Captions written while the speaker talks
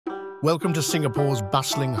Welcome to Singapore's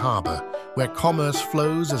bustling harbour, where commerce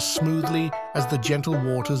flows as smoothly as the gentle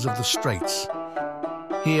waters of the Straits.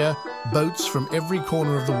 Here, boats from every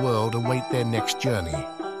corner of the world await their next journey.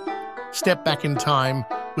 Step back in time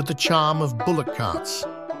with the charm of bullock carts.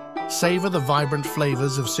 Savour the vibrant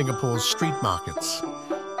flavours of Singapore's street markets.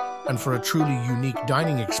 And for a truly unique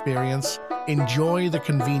dining experience, enjoy the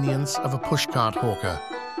convenience of a pushcart hawker.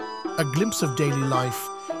 A glimpse of daily life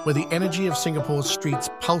where the energy of Singapore's streets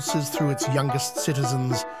pulses through its youngest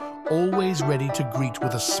citizens, always ready to greet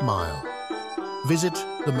with a smile. Visit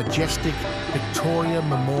the majestic Victoria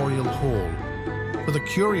Memorial Hall. For the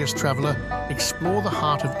curious traveller, explore the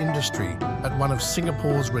heart of industry at one of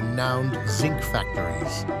Singapore's renowned zinc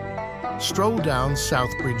factories. Stroll down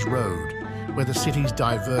South Bridge Road, where the city's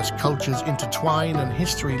diverse cultures intertwine and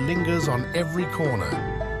history lingers on every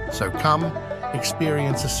corner. So come,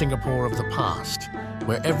 experience a Singapore of the past,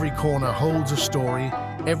 where every corner holds a story,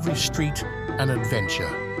 every street an adventure.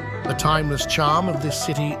 The timeless charm of this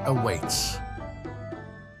city awaits.